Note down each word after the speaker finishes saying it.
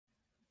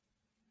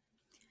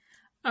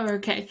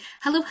Okay.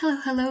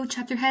 Hello,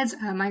 chapter heads.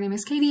 My name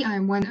is Katie.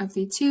 I'm one of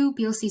the two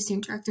BLC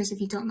student directors if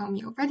you don't know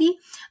me already.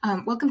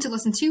 Welcome to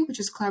lesson 2, which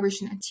is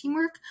collaboration and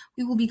teamwork.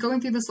 We will be going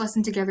through this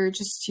lesson together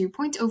just to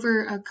point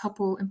over a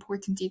couple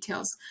important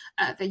details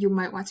that you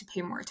might want to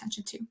pay more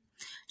attention to.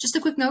 Just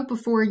a quick note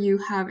before you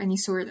have any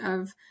sort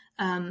of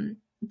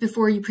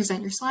before you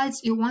present your slides,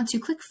 you'll want to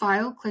click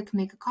File, click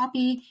Make a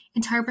Copy,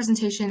 Entire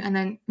Presentation, and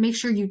then make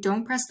sure you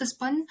don't press this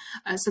button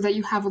so that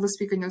you have all the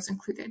speaker notes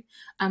included.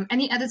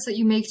 Any edits that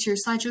you make to your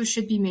slideshow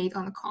should be made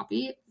on the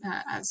copy.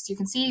 As you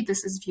can see,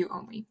 this is view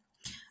only.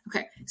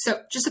 Okay,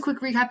 so just a quick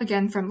recap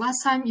again from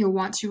last time. You'll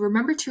want to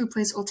remember to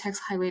replace old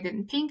text highlighted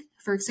in pink.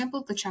 For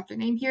example, the chapter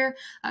name here,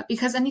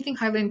 because anything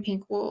highlighted in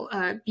pink will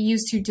be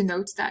used to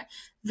denote that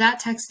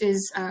that text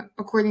is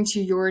according to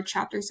your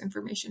chapter's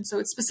information. So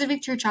it's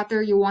specific to your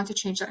chapter. You'll want to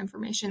change that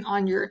information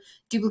on your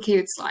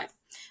duplicated slide.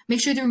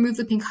 Make sure to remove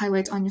the pink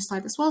highlight on your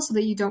slide as well so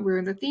that you don't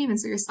ruin the theme and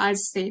so your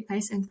slides stay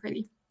nice and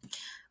pretty.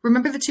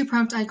 Remember the 2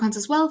 prompt icons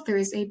as well. There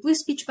is a blue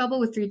speech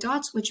bubble with 3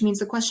 dots, which means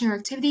the question or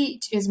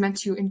activity is meant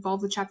to involve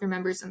the chapter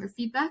members and their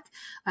feedback.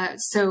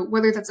 So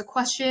whether that's a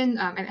question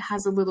and it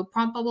has a little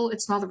prompt bubble,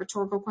 it's not a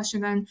rhetorical question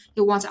then.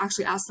 You'll want to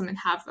actually ask them and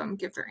have them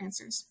give their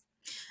answers.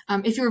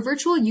 If you're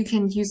virtual, you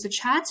can use the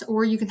chat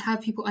or you can have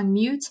people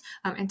unmute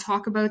and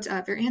talk about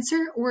their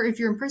answer. Or if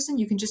you're in person,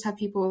 you can just have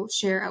people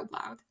share out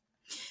loud.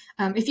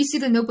 If you see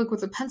the notebook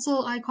with a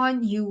pencil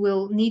icon, you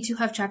will need to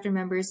have chapter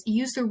members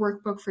use their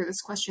workbook for this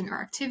question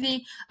or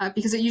activity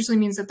because it usually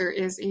means that there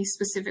is a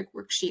specific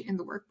worksheet in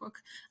the workbook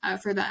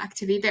for that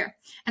activity there.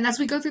 And as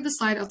we go through the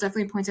slide, I'll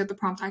definitely point out the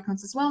prompt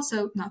icons as well,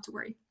 so not to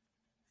worry.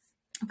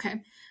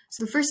 Okay,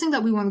 so the first thing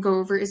that we want to go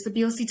over is the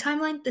BLC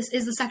timeline. This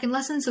is the second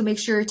lesson, so make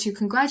sure to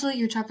congratulate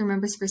your chapter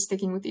members for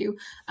sticking with you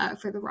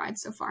for the ride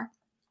so far.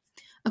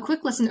 A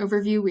quick lesson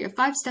overview, we have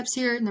 5 steps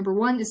here. Number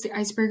 1 is the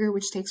icebreaker,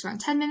 which takes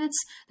around 10 minutes.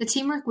 The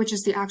teamwork, which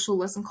is the actual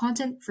lesson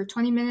content for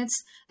 20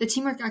 minutes. The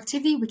teamwork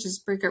activity, which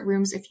is breakout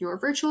rooms if you are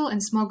virtual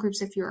and small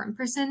groups if you are in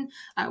person,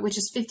 which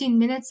is 15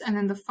 minutes. And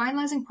then the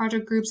finalizing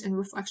project groups and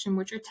reflection,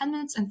 which are 10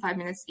 minutes and 5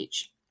 minutes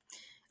each.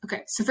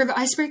 Okay, so for the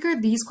icebreaker,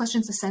 these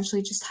questions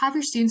essentially just have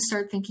your students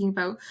start thinking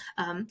about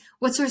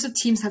what sorts of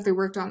teams have they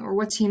worked on, or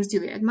what teams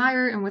do they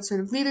admire, and what sort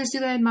of leaders do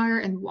they admire,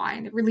 and why.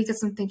 And it really gets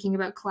them thinking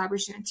about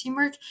collaboration and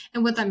teamwork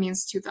and what that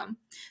means to them.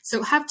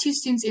 So have 2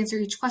 students answer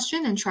each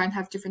question and try and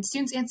have different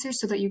students answer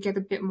so that you get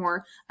a bit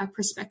more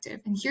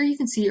perspective. And here you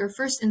can see our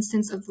first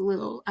instance of the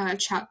little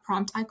chat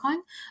prompt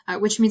icon,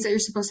 which means that you're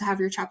supposed to have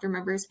your chapter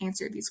members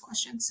answer these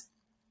questions.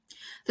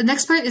 The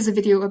next part is a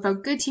video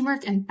about good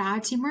teamwork and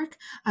bad teamwork.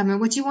 And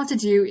what you want to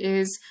do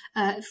is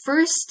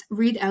first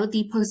read out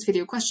the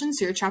post-video questions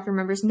so your chapter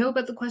members know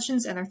about the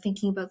questions and are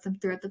thinking about them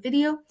throughout the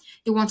video.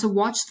 You'll want to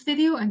watch the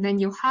video and then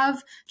you'll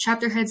have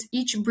chapter heads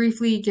each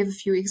briefly give a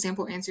few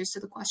example answers to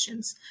the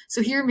questions.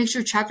 So here, make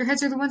sure chapter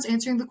heads are the ones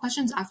answering the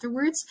questions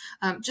afterwards,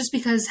 just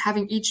because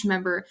having each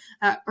member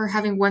or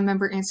having one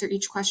member answer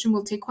each question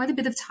will take quite a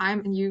bit of time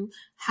and you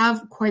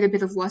have quite a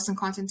bit of lesson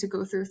content to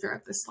go through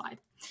throughout this slide.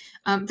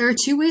 There are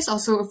 2 ways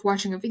also of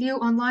watching a video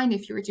online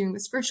if you are doing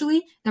this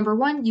virtually. Number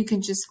 1, you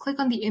can just click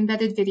on the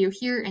embedded video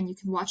here and you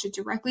can watch it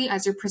directly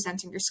as you're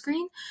presenting your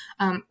screen.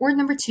 Or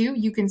number 2,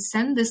 you can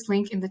send this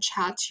link in the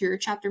chat to your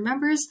chapter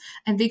members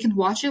and they can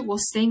watch it while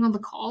staying on the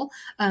call.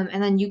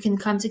 And then you can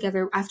come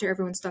together after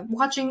everyone's done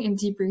watching and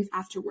debrief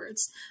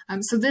afterwards.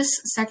 So this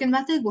second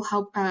method will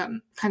help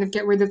kind of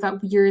get rid of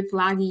that weird,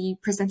 laggy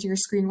presenting your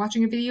screen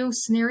watching a video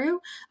scenario.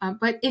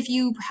 But if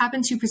you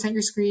happen to present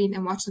your screen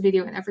and watch the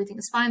video and everything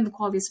is fine, the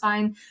quality is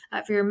fine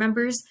for your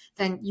members,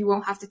 then you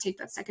won't have to take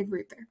that second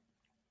route there.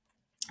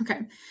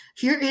 Okay,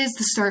 here is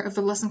the start of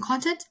the lesson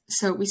content.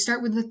 So we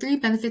start with the 3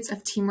 benefits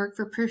of teamwork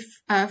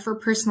for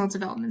personal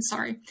development,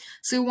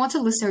 So we want to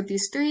list out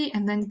these 3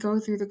 and then go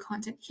through the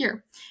content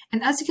here.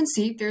 And as you can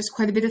see, there's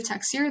quite a bit of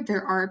text here.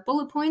 There are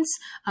bullet points.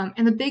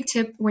 And the big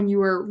tip when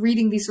you are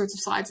reading these sorts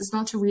of slides is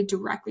not to read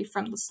directly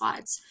from the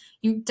slides.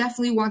 You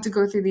definitely want to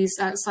go through these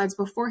slides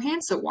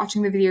beforehand. So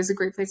watching the video is a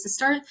great place to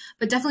start,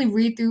 but definitely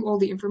read through all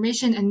the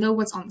information and know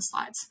what's on the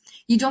slides.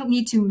 You don't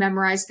need to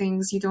memorize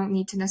things. You don't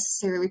need to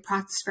necessarily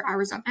practice for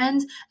hours on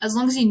end. As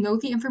long as you know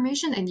the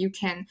information and you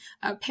can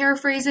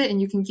paraphrase it and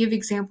you can give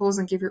examples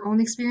and give your own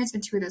experience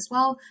into it as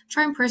well,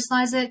 try and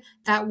personalize it.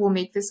 That will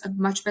make this a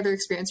much better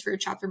experience for your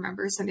chapter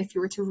members than if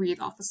you were to read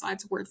off the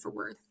slides word for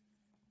word.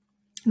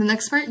 The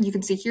next part, you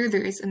can see here,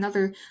 there is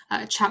another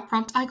chat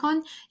prompt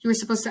icon. You are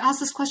supposed to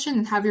ask this question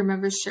and have your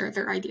members share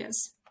their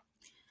ideas.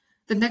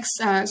 The next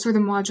sort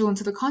of module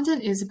into the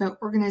content is about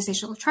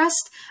organizational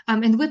trust.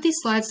 And with these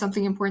slides,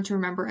 something important to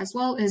remember as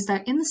well is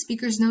that in the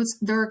speaker's notes,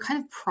 there are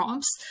kind of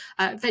prompts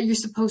that you're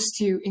supposed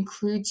to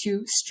include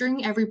to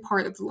string every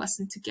part of the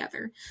lesson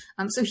together.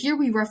 So here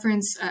we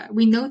reference,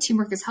 we know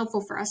teamwork is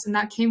helpful for us, and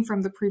that came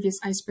from the previous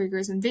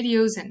icebreakers and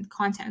videos and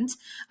content.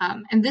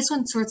 And this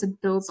one sort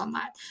of builds on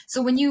that.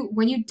 So when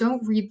you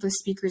don't read the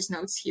speaker's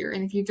notes here,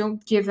 and if you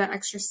don't give that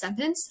extra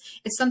sentence,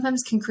 it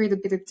sometimes can create a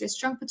bit of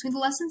disjunct between the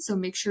lessons. So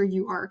make sure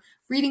you are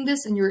reading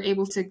this and you're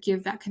able to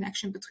give that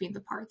connection between the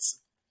parts.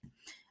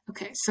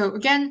 Okay, so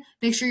again,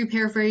 make sure you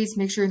paraphrase,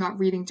 make sure you're not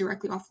reading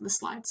directly off of the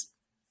slides.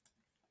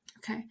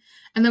 Okay,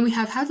 and then we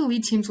have how to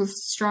lead teams with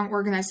strong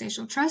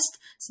organizational trust.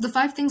 So the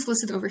 5 things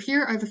listed over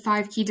here are the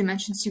 5 key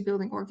dimensions to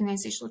building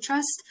organizational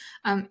trust,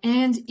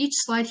 and each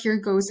slide here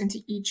goes into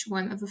each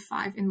one of the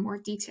 5 in more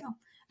detail.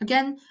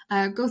 Again,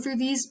 go through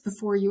these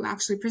before you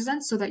actually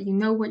present so that you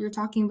know what you're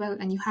talking about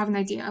and you have an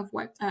idea of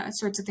what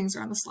sorts of things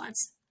are on the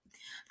slides.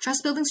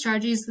 Trust building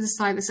strategies, this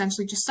slide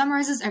essentially just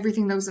summarizes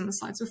everything that was in the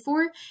slides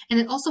before, and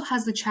it also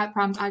has the chat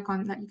prompt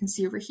icon that you can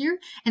see over here,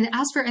 and it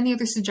asks for any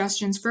other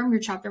suggestions from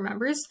your chapter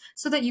members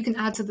so that you can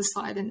add to the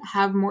slide and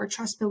have more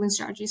trust building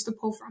strategies to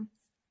pull from.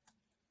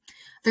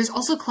 There's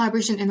also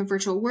collaboration in the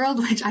virtual world,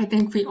 which I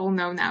think we all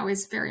know now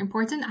is very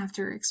important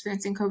after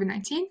experiencing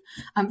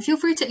COVID-19. Feel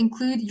free to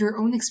include your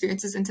own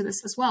experiences into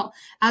this as well.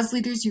 As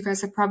leaders, you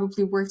guys have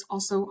probably worked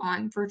also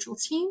on virtual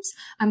teams.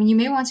 You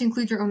may want to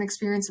include your own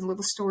experience and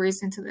little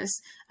stories into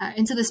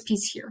this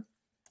piece here.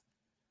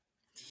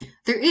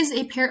 There is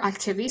a pair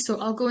activity, so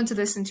I'll go into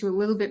this into a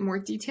little bit more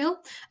detail.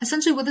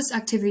 Essentially, what this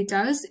activity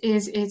does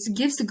is it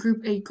gives the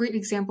group a great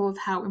example of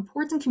how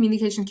important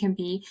communication can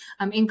be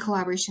in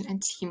collaboration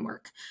and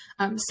teamwork.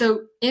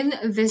 So in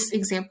this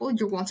example,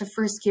 you'll want to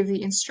first give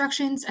the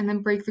instructions and then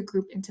break the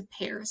group into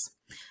pairs.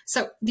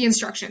 So the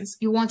instructions,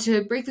 you want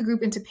to break the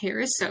group into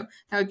pairs. So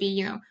that would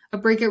be, a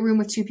breakout room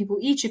with 2 people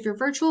each if you're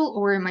virtual,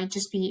 or it might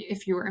just be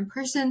if you're in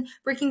person,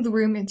 breaking the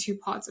room into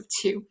pods of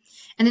 2.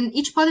 And in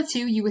each pod of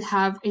 2, you would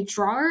have a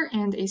drawer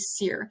and a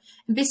seer.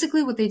 And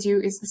basically what they do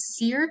is the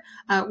seer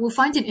will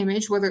find an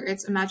image, whether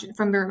it's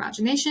from their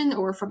imagination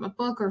or from a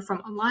book or from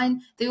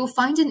online. They will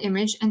find an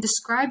image and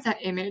describe that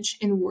image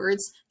in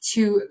words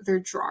to their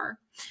drawer.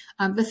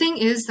 The thing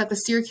is that the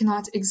seer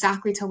cannot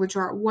exactly tell the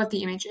drawer what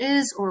the image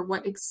is or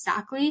what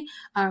exactly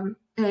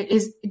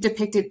is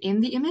depicted in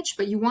the image,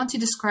 but you want to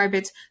describe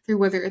it through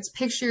whether it's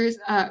pictures,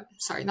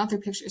 not through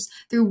pictures,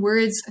 through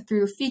words,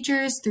 through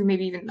features, through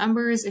maybe even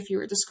numbers. If you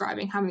were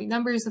describing how many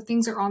numbers of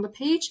things are on the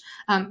page,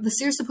 the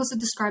seer is supposed to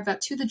describe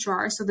that to the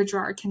drawer so the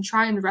drawer can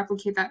try and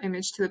replicate that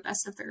image to the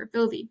best of their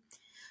ability.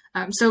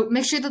 So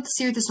make sure that the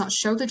seer does not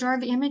show the drawer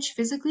the image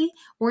physically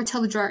or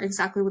tell the drawer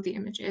exactly what the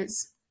image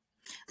is.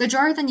 The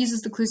drawer then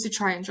uses the clues to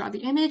try and draw the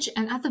image,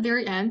 and at the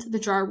very end, the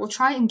drawer will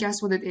try and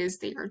guess what it is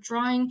they are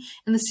drawing,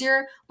 and the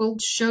seer will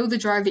show the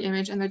drawer the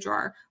image, and the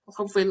drawer will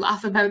hopefully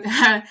laugh about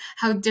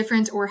how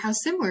different or how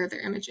similar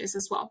their image is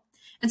as well.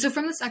 And so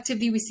from this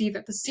activity, we see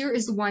that the seer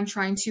is the one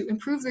trying to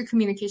improve their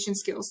communication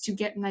skills to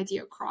get an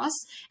idea across,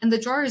 and the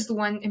drawer is the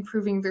one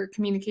improving their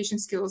communication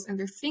skills and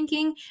their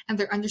thinking and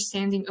their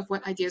understanding of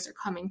what ideas are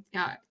coming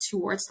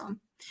towards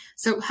them.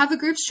 So have the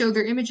groups show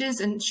their images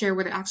and share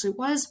what it actually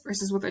was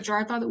versus what the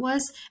drawer thought it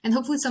was, and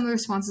hopefully some of the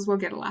responses will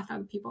get a laugh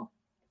out of people.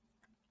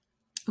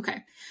 Okay,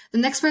 the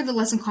next part of the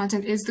lesson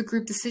content is the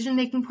group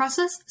decision-making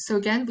process. So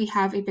again, we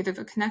have a bit of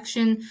a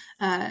connection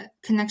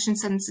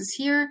sentences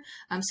here.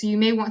 So you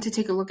may want to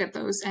take a look at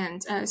those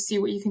and see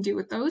what you can do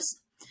with those.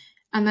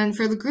 And then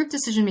for the group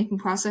decision-making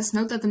process,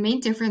 note that the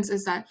main difference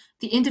is that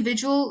the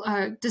individual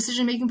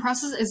decision-making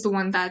process is the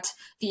one that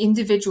the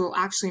individual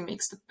actually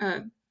makes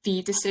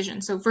the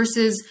decision. So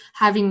versus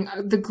having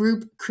the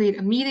group create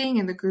a meeting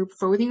and the group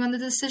voting on the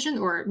decision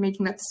or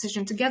making that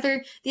decision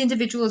together, the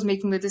individual is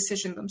making the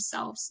decision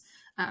themselves.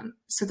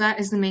 So that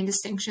is the main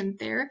distinction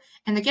there.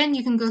 And again,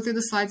 you can go through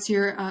the slides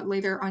here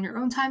later on your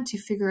own time to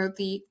figure out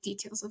the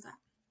details of that.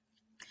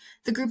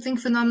 The groupthink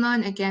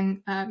phenomenon,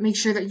 again, make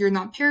sure that you're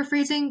not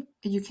paraphrasing.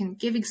 You can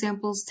give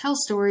examples, tell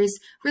stories,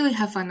 really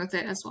have fun with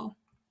it as well.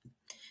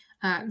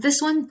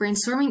 This one,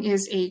 brainstorming,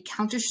 is a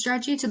counter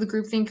strategy to the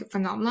groupthink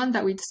phenomenon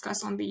that we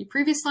discussed on the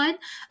previous slide.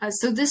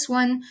 So this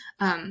one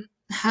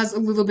has a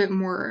little bit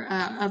more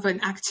of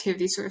an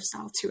activity sort of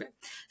style to it.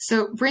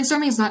 So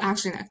brainstorming is not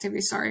actually an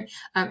activity, sorry.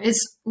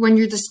 It's when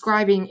you're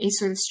describing a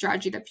sort of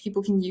strategy that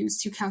people can use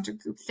to counter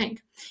groupthink.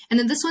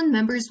 And in this one,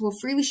 members will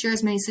freely share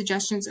as many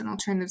suggestions and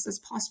alternatives as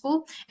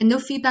possible, and no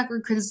feedback or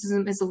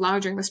criticism is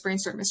allowed during this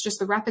brainstorm. It's just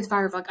the rapid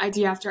fire of like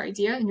idea after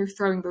idea, and you're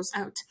throwing those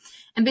out.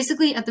 And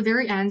basically at the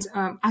very end,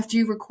 after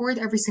you record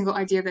every single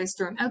idea that is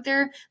thrown out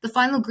there, the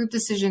final group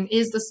decision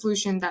is the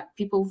solution that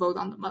people vote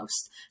on the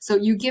most. So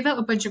you give out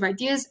a bunch of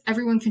ideas,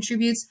 everyone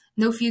contributes,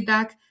 no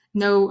feedback,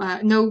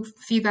 no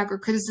feedback or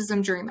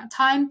criticism during that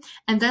time,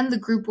 and then the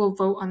group will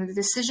vote on the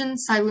decision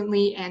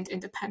silently and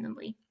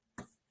independently.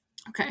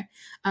 Okay,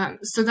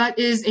 so that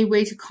is a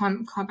way to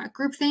combat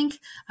groupthink,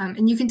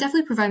 and you can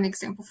definitely provide an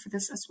example for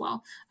this as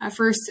well.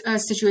 For a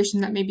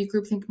situation that maybe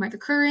groupthink might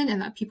occur in and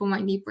that people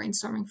might need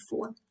brainstorming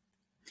for.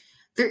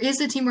 There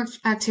is a teamwork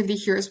activity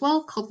here as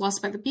well called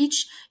Lost by the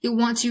Beach. You'll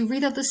want to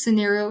read out the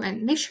scenario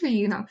and make sure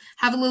you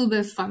have a little bit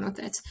of fun with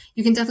it.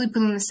 You can definitely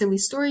put on a silly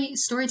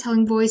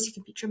storytelling voice. You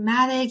can be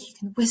dramatic, you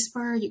can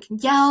whisper, you can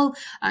yell.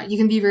 You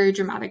can be very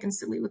dramatic and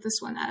silly with this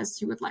one as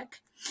you would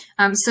like.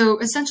 So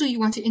essentially you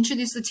want to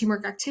introduce the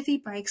teamwork activity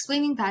by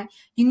explaining that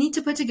you need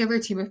to put together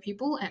a team of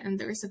people and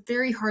there is a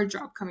very hard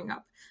job coming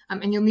up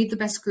and you'll need the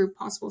best group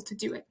possible to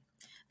do it.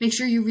 Make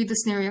sure you read the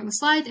scenario on the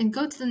slide and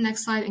go to the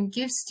next slide and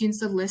give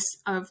students a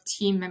list of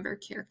team member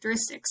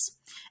characteristics.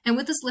 And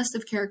with this list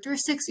of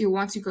characteristics, you'll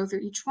want to go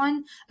through each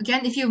one.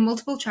 Again, if you have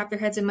multiple chapter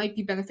heads, it might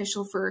be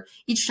beneficial for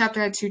each chapter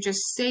head to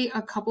just say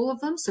a couple of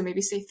them. So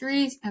maybe say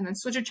 3 and then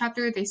switch a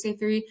chapter, they say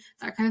 3,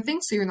 that kind of thing.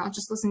 So you're not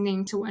just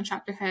listening to one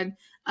chapter head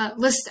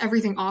list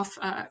everything off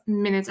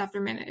minutes after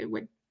minute. It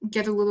would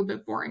get a little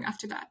bit boring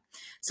after that.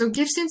 So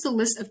give students a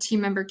list of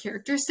team member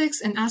characteristics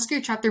and ask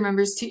your chapter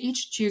members to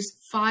each choose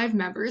 5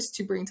 members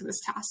to bring to this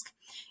task.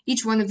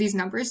 Each one of these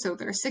numbers, so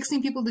there are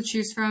 16 people to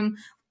choose from,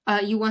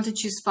 you want to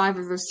choose 5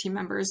 of those team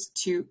members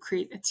to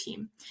create a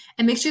team.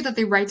 And make sure that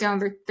they write down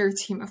their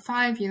team of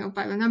 5,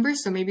 by the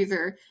numbers. So maybe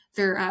their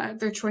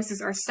choices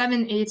are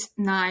 7, 8,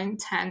 9,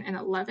 10, and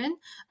 11.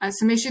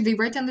 So make sure they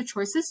write down the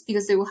choices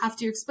because they will have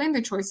to explain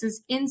their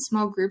choices in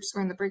small groups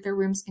or in the breakout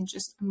rooms in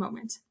just a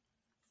moment.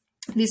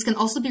 These can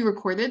also be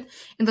recorded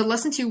in the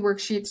Lesson 2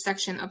 worksheet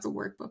section of the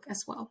workbook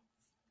as well.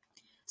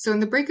 So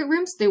in the breakout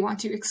rooms, they want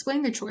to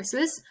explain their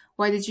choices.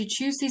 Why did you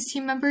choose these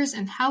team members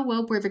and how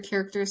well were the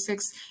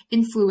characteristics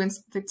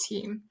influence the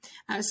team?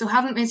 So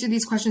have them answer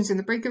these questions in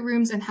the breakout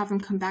rooms and have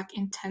them come back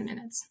in 10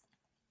 minutes.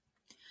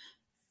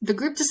 The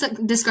group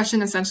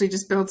discussion essentially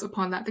just builds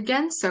upon that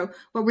again. So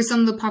what were some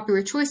of the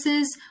popular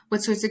choices? What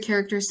sorts of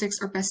characteristics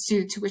are best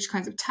suited to which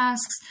kinds of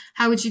tasks?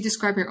 How would you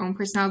describe your own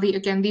personality?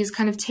 Again, these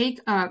kind of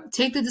take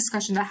the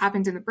discussion that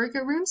happened in the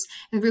breakout rooms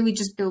and really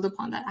just build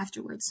upon that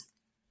afterwards.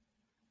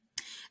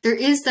 There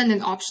is then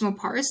an optional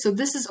part. So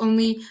this is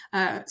only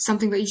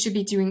something that you should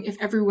be doing if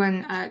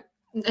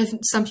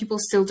some people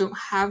still don't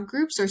have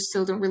groups or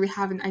still don't really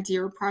have an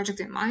idea or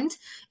project in mind.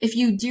 If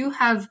you do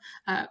have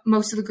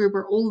most of the group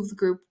or all of the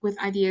group with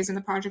ideas and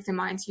the project in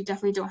mind, you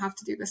definitely don't have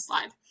to do this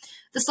slide.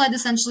 The slide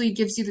essentially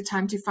gives you the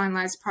time to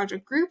finalize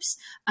project groups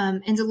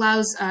and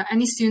allows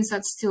any students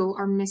that still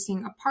are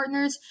missing a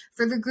partner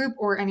for the group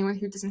or anyone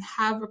who doesn't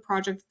have a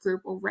project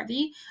group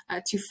already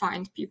to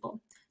find people.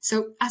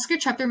 So ask your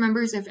chapter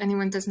members if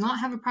anyone does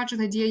not have a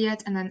project idea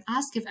yet, and then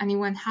ask if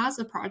anyone has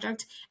a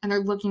project and are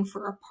looking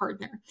for a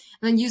partner. And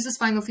then use this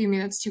final few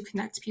minutes to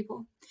connect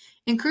people.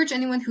 Encourage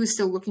anyone who is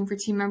still looking for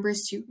team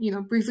members to,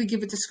 briefly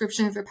give a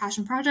description of their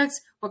passion projects,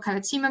 what kind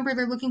of team member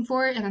they're looking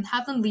for, and then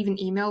have them leave an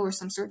email or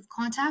some sort of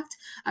contact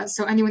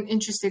so anyone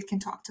interested can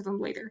talk to them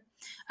later.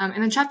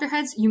 And then chapter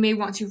heads, you may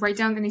want to write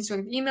down any sort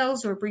of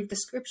emails or brief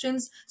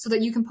descriptions so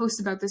that you can post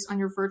about this on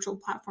your virtual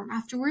platform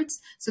afterwards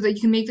so that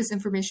you can make this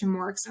information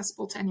more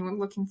accessible to anyone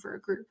looking for a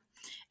group.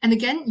 And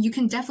again, you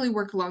can definitely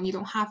work alone. You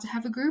don't have to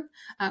have a group,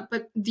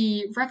 but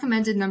the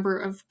recommended number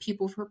of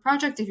people per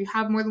project, if you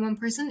have more than one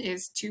person,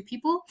 is 2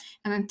 people,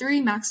 and then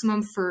 3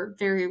 maximum for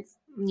very,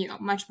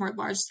 much more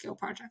large scale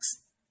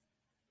projects.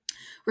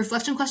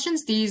 Reflection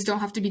questions, these don't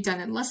have to be done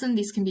in lesson.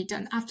 These can be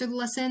done after the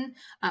lesson,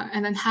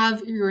 and then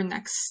have your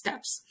next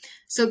steps.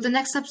 So the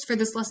next steps for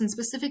this lesson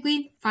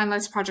specifically,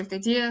 finalize project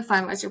idea,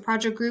 finalize your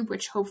project group,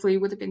 which hopefully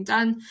would have been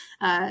done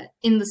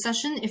in the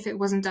session if it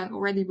wasn't done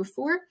already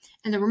before,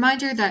 and a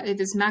reminder that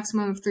it is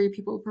maximum of 3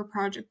 people per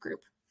project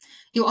group.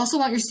 You'll also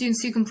want your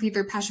students to complete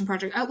their passion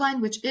project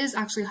outline, which is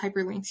actually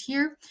hyperlinked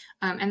here,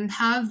 and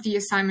have the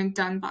assignment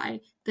done by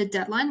the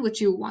deadline,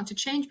 which you want to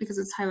change because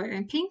it's highlighted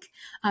in pink.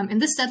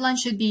 And this deadline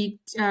should be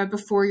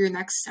before your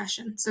next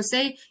session. So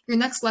say your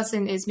next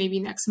lesson is maybe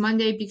next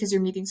Monday because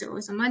your meetings are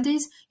always on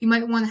Mondays. You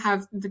might want to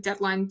have the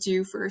deadline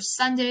due for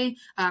Sunday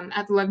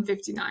at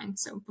 11:59,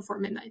 so before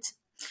midnight.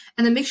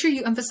 And then make sure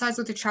you emphasize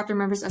with your chapter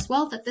members as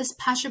well that this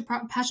passion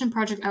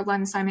project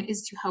outline assignment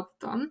is to help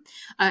them.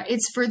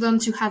 It's for them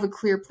to have a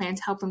clear plan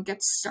to help them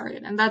get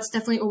started. And that's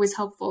definitely always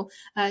helpful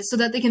so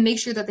that they can make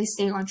sure that they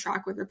stay on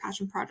track with their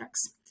passion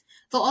projects.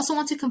 They'll also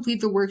want to complete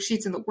the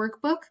worksheets in the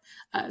workbook.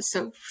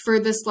 So for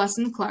this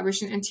lesson,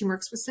 collaboration and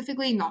teamwork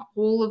specifically, not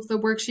all of the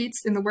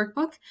worksheets in the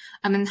workbook,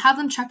 and have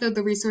them check out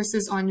the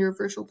resources on your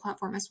virtual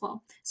platform as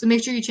well. So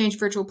make sure you change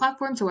virtual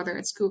platform to whether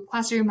it's Google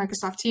Classroom,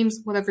 Microsoft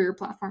Teams, whatever your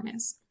platform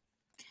is.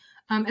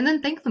 And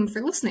then thank them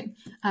for listening.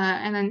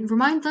 And then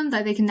remind them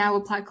that they can now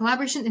apply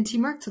collaboration and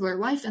teamwork to their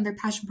life and their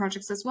passion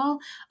projects as well.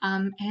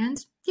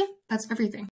 And yeah, that's everything.